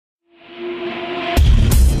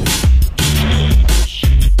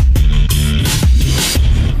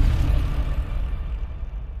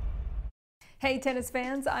Hey tennis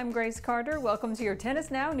fans, I'm Grace Carter. Welcome to your Tennis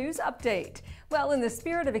Now News Update. Well, in the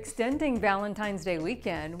spirit of extending Valentine's Day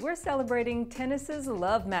weekend, we're celebrating tennis's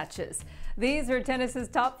love matches. These are tennis's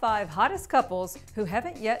top 5 hottest couples who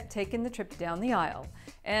haven't yet taken the trip down the aisle.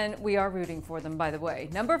 And we are rooting for them, by the way.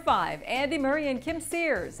 Number 5, Andy Murray and Kim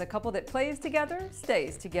Sears, a couple that plays together,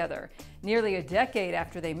 stays together. Nearly a decade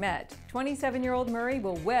after they met, 27-year-old Murray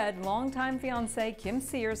will wed longtime fiancée Kim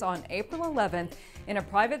Sears on April 11th in a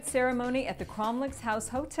private ceremony at the Cromlix House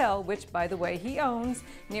Hotel, which, by the way, he owns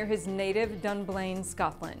near his native Dunblane,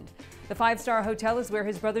 Scotland. The 5-star hotel is where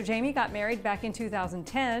his brother Jamie got married back in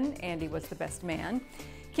 2010. Andy was the best man.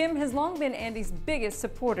 Kim has long been Andy's biggest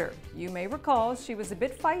supporter. You may recall she was a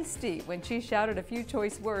bit feisty when she shouted a few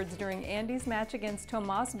choice words during Andy's match against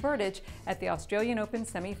Tomas Berdych at the Australian Open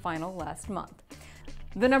semi-final last month.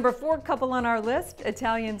 The number 4 couple on our list,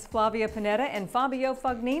 Italians Flavia Pannetta and Fabio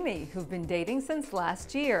Fognini, who've been dating since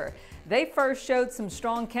last year. They first showed some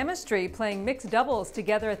strong chemistry playing mixed doubles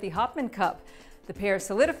together at the Hopman Cup. The pair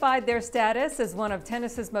solidified their status as one of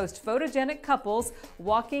tennis's most photogenic couples,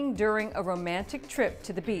 walking during a romantic trip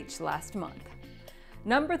to the beach last month.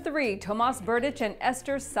 Number 3, Tomas Berdych and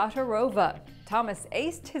Esther Satarova. Thomas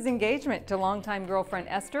aced his engagement to longtime girlfriend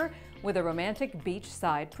Esther with a romantic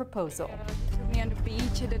beachside proposal. Took me on the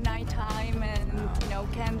beach at the nighttime and,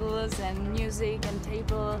 candles and music and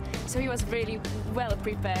table. So he was really well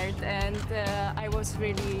prepared and I was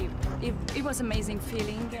really, it was amazing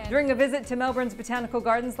feeling. During a visit to Melbourne's Botanical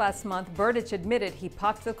Gardens last month, Berdych admitted he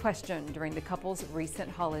popped the question during the couple's recent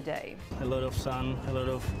holiday. A lot of sun, a lot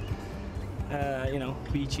of,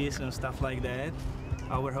 beaches and stuff like that.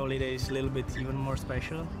 Our holiday is a little bit even more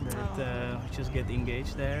special. That we just get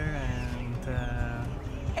engaged there and...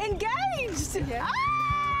 Engaged! Yeah.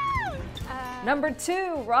 Number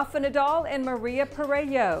 2, Rafa Nadal and Maria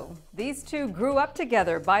Perello. These two grew up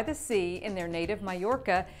together by the sea in their native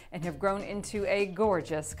Mallorca and have grown into a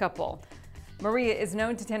gorgeous couple. Maria is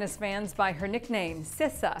known to tennis fans by her nickname,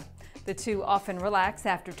 Sissa. The two often relax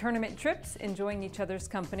after tournament trips, enjoying each other's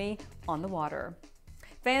company on the water.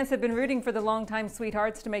 Fans have been rooting for the longtime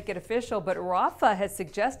sweethearts to make it official, but Rafa has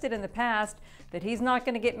suggested in the past that he's not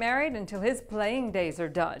going to get married until his playing days are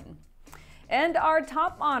done. And our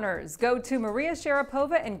top honors go to Maria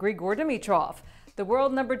Sharapova and Grigor Dimitrov. The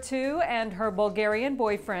world number 2 and her Bulgarian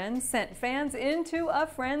boyfriend sent fans into a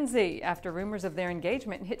frenzy after rumors of their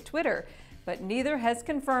engagement hit Twitter, but neither has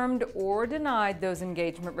confirmed or denied those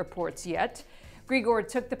engagement reports yet. Grigor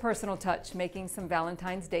took the personal touch, making some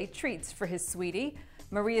Valentine's Day treats for his sweetie.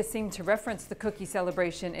 Maria seemed to reference the cookie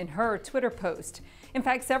celebration in her Twitter post. In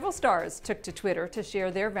fact, several stars took to Twitter to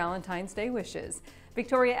share their Valentine's Day wishes.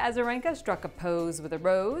 Victoria Azarenka struck a pose with a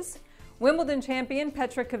rose. Wimbledon champion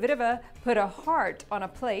Petra Kvitova put a heart on a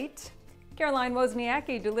plate. Caroline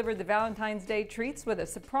Wozniacki delivered the Valentine's Day treats with a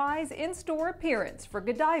surprise in-store appearance for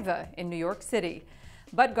Godiva in New York City.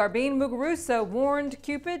 But Garbine Muguruza warned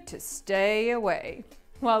Cupid to stay away,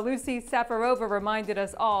 while Lucy Safarova reminded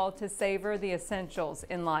us all to savor the essentials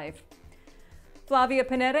in life. Flavia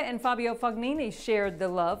Pannetta and Fabio Fognini shared the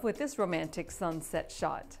love with this romantic sunset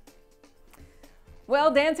shot.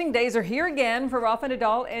 Well, dancing days are here again for Rafa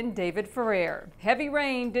Nadal and David Ferrer. Heavy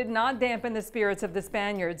rain did not dampen the spirits of the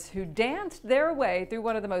Spaniards, who danced their way through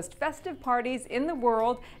one of the most festive parties in the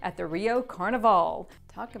world at the Rio Carnival.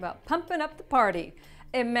 Talk about pumping up the party.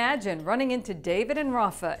 Imagine running into David and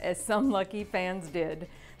Rafa, as some lucky fans did.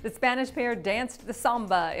 The Spanish pair danced the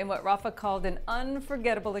Samba in what Rafa called an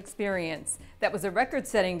unforgettable experience. That was a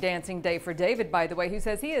record-setting dancing day for David, by the way, who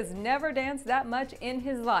says he has never danced that much in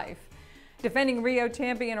his life. Defending Rio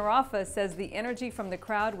champion Rafa says the energy from the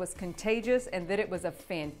crowd was contagious and that it was a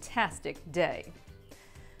fantastic day.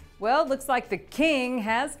 Well, looks like the king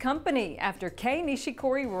has company after Kei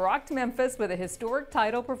Nishikori rocked Memphis with a historic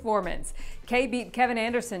title performance. Kei beat Kevin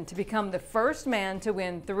Anderson to become the first man to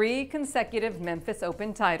win 3 consecutive Memphis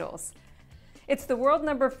Open titles. It's the world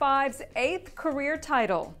number 5's 8th career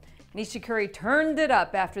title. Nishikori turned it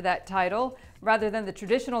up after that title. Rather than the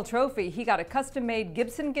traditional trophy, he got a custom-made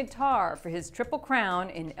Gibson guitar for his Triple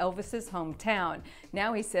Crown in Elvis's hometown.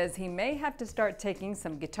 Now he says he may have to start taking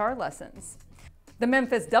some guitar lessons. The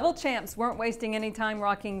Memphis double champs weren't wasting any time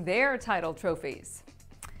rocking their title trophies.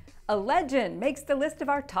 A legend makes the list of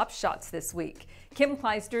our top shots this week. Kim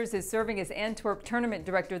Kleisters is serving as Antwerp tournament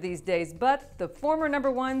director these days, but the former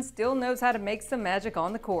number 1 still knows how to make some magic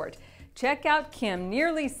on the court. Check out Kim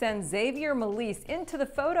nearly send Xavier Malisse into the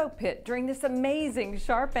photo pit during this amazing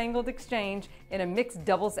sharp-angled exchange in a mixed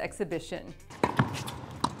doubles exhibition.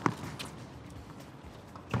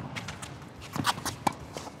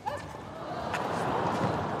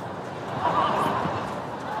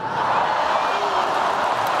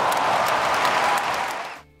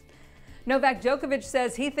 Novak Djokovic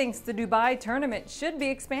says he thinks the Dubai tournament should be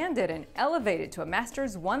expanded and elevated to a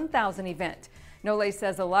Masters 1000 event. Nole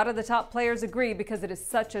says a lot of the top players agree because it is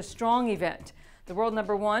such a strong event. The world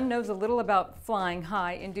number one knows a little about flying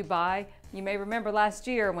high in Dubai. You may remember last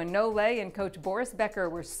year when Nole and coach Boris Becker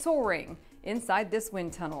were soaring inside this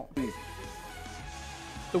wind tunnel.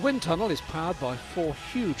 The wind tunnel is powered by 4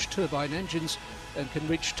 huge turbine engines and can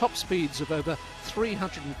reach top speeds of over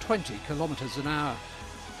 320 kilometers an hour.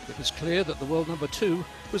 It was clear that the world number 2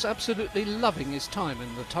 was absolutely loving his time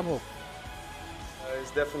in the tunnel. It's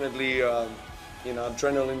definitely,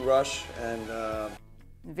 adrenaline rush and.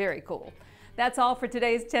 Very cool. That's all for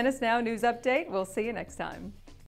today's Tennis Now News Update. We'll see you next time.